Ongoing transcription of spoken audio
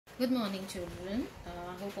Good morning, children.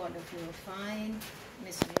 Hope all of you are fine.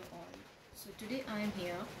 Miss you all. So today I am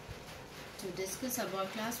here to discuss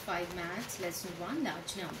about class 5 maths lesson 1,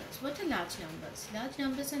 large numbers. What are large numbers? Large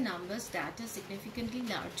numbers are numbers that are significantly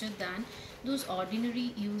larger than those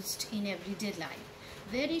ordinary used in everyday life.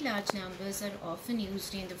 Very large numbers are often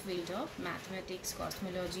used in the field of mathematics,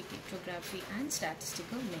 cosmology, cryptography and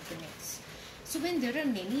statistical mechanics. So when there are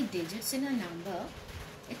many digits in a number,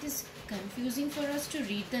 it is confusing for us to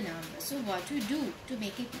read the number. So what we do to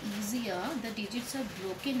make it easier, the digits are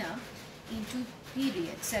broken up into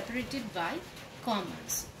periods separated by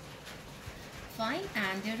commas. Fine,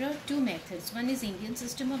 and there are two methods. One is Indian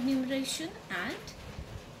system of numeration and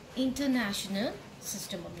international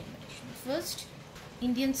system of numeration. First,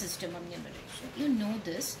 Indian system of numeration. You know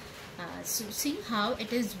this. So see how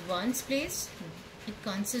it is ones place. It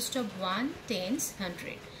consists of 1, tens,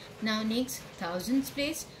 100. Now next, thousands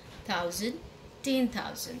place, 1000,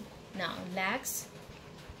 10,000. Now lakhs,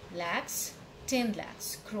 10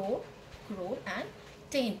 lakhs, crore and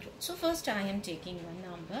 10 crore. So first I am taking one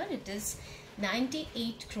number. It is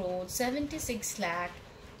 98 crore 76 lakh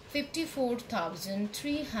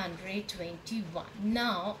 54,321.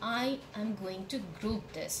 Now I am going to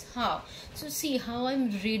group this. How? So see how I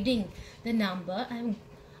am reading the number.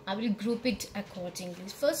 I will group it accordingly.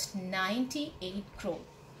 First 98 crore.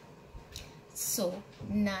 So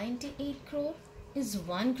 98 crore is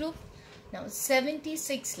one group. Now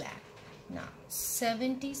 76 lakh. Now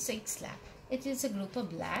 76 lakh. It is a group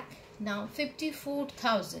of lakh. Now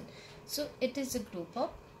 54,000. So it is a group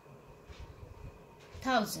of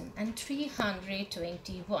 1000 and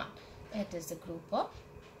 321. It is a group of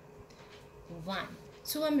 1.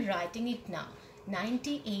 So I am writing it now.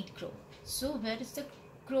 98 crore. So where is the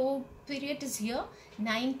crore period is here?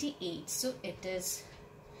 98. So it is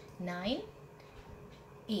 9,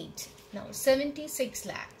 8. Now 76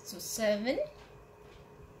 lakh. So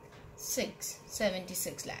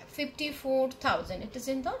 76 lakh. 54,000. It is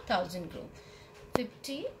in the 1000 group.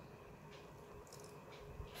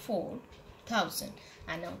 54,000.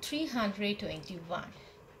 And now 321.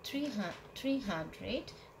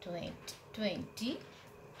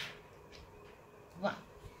 321.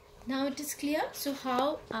 Now it is clear. So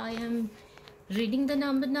how I am reading the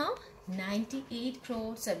number now? 98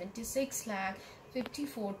 crore 76 lakh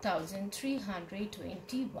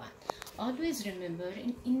 54,321. Always remember,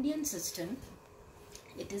 in Indian system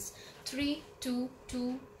it is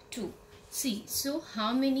 3222. See, so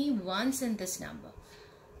how many ones in this number?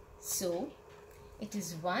 So it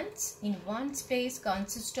is ones. In ones place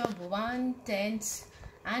consists of 1, tens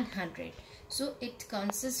and 100. So it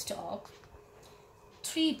consists of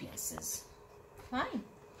 3 places. Fine.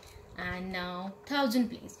 And now 1000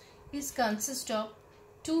 place is consist of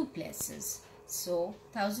 2 places. So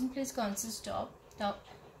 1000 place consists of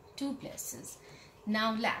 2 places.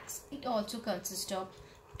 Now lakhs, it also consists of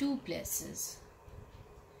 2 places.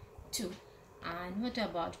 2. And what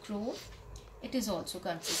about crore? It is also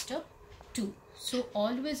consist of 2. So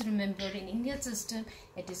always remember, in Indian system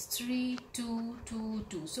it is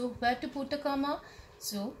 3222. So where to put a comma?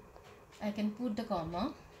 So I can put the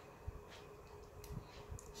comma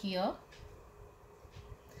here.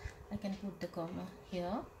 I can put the comma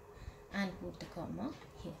here and put the comma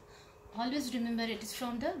here. Always remember, it is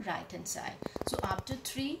from the right hand side. So after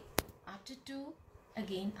 3, after 2,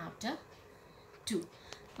 again after 2.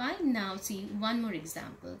 Fine. Now see one more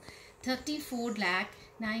example. 34 lakh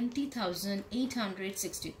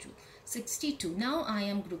 90,862. 62. Now I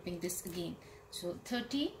am grouping this again. So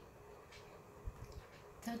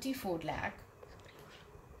 34 lakh.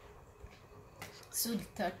 So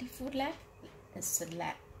 34 lakh is a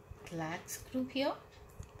lakhs group here,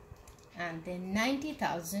 and then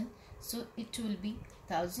 90,000. So it will be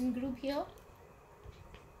 1000 group here,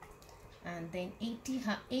 and then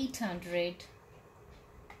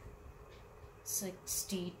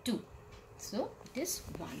 862. So it is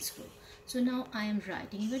ones group. So now I am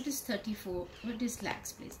writing what is 34. What is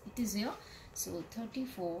lakhs place? It is here. So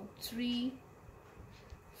 34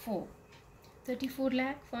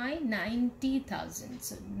 lakh 90,000.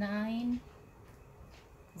 So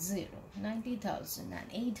 90,000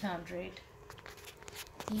 and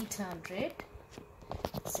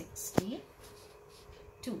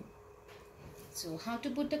 862. So how to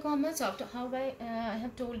put the commas? After how I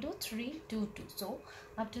have told you 322. So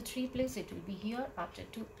after 3 place it will be here. After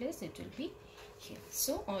 2 place it will be here.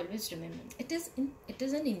 So always remember, it is an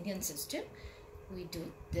Indian system. We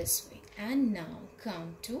do this way. And now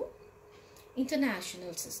come to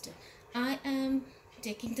international system. I am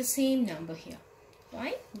taking the same number here.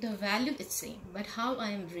 Right? The value is same, but how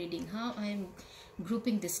I am reading, how I am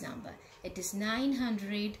grouping this number. It is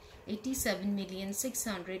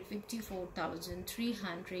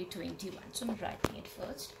 987,654,321. So I'm writing it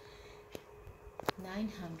first.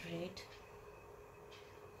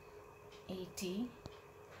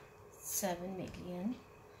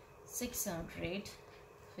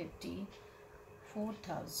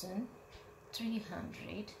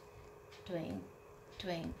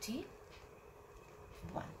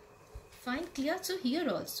 Fine, clear? So here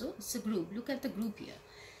also it's a group. Look at the group here.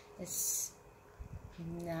 It's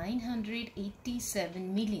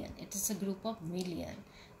 987 million. It is a group of million.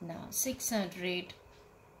 Now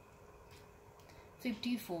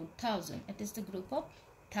 654,000. It is the group of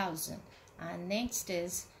thousand. And next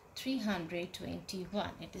is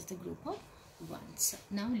 321. It is the group of ones.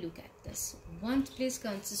 Now look at this. One place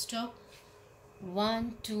consists of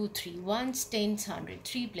 1, 2, 3. Ones, tens, 100.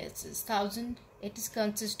 3 places. 1,000. It is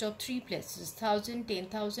consists of 3 places. 1,000,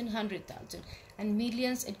 10,000, 100,000. And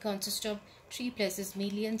millions, it consists of 3 places.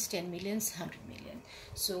 Millions, 10 millions, 100 million.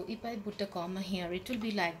 So if I put a comma here, it will be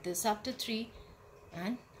like this. After 3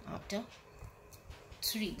 and after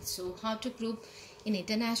 3. So how to group in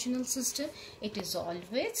international system? It is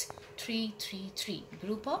always 3, 3, 3.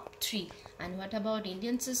 Group of 3. And what about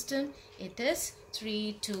Indian system? It is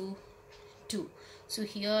 3, 2, 2. So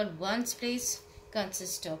here ones place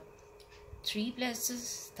consists of 3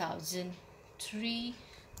 places, 1,000, 3,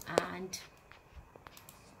 and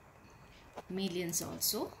millions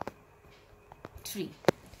also 3.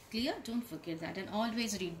 Clear? Don't forget that, and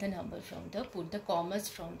always read the number from the, put the commas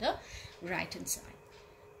from the right hand side.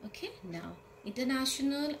 Okay, now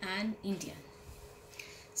international and Indian.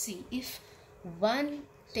 See, if 1,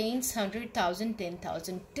 tens, 100,000,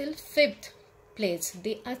 10,000 till 5th place,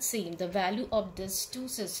 they are same. The value of this two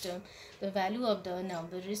system, the value of the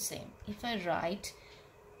number is same. If I write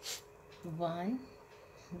 1,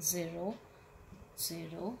 0,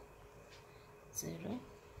 0, 0,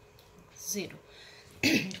 0.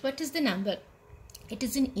 What is the number? It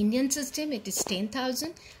is in Indian system, it is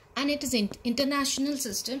 10,000, and it is in international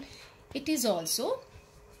system, it is also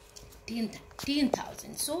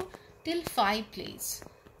 10,000. So till 5 place,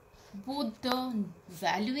 both the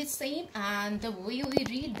value is same and the way we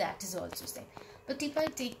read that is also same. But if I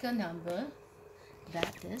take a number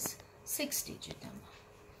that is 6-digit number,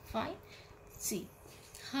 fine. See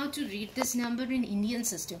how to read this number in Indian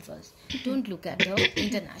system first. Don't look at the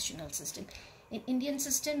international system. In Indian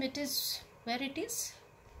system, it is where it is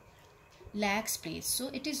lakhs place, so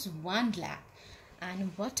it is 1 lakh.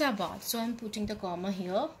 And what about, so I'm putting the comma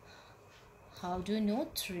here. How do you know?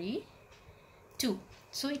 3, 2.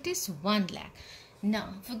 So it is 1 lakh.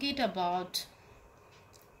 Now forget about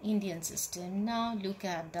Indian system. Now look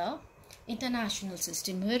at the international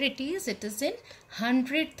system. Where it is in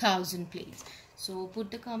 100,000 place. So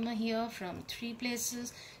put the comma here from 3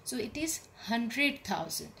 places. So it is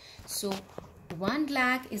 100,000. So 1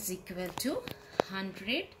 lakh is equal to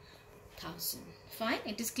 100,000. Fine,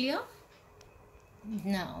 it is clear.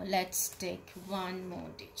 Now let's take one more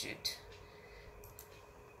digit.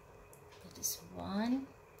 It is 1,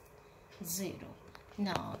 0.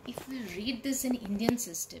 Now if we read this in Indian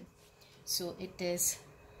system, so it is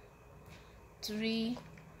 3,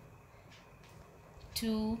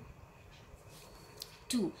 2,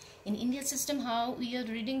 2. In Indian system, how we are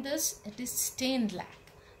reading this? It is 10 lakh.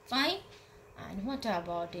 Fine. And what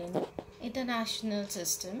about in international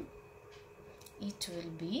system? It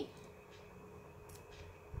will be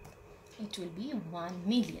 1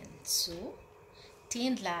 million. So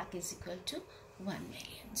 10 lakh is equal to 1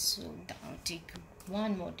 million. So now take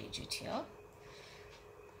one more digit here.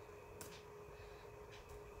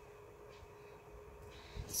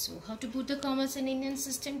 So how to put the commas in Indian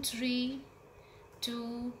system? 3,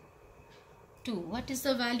 2, 2. What is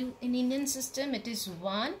the value in Indian system? It is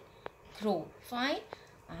 1 crore. Fine.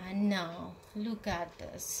 And now look at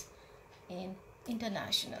this in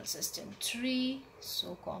international system. 3.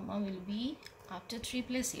 So comma will be after 3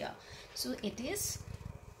 place here. So it is,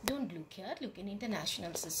 don't look here, look in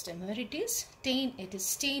international system. Where it is 10, it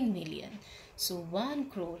is 10 million. So 1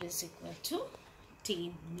 crore is equal to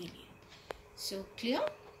 10 million. So clear?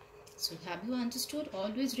 So have you understood?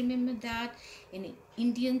 Always remember that in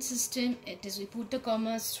Indian system, it is we put the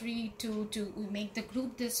commas 3, 2, 2. We make the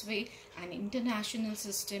group this way. And international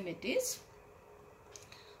system, it is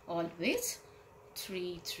always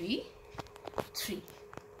 3, 3, 3.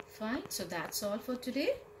 Fine. So that's all for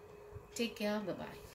today. Take care. Bye-bye.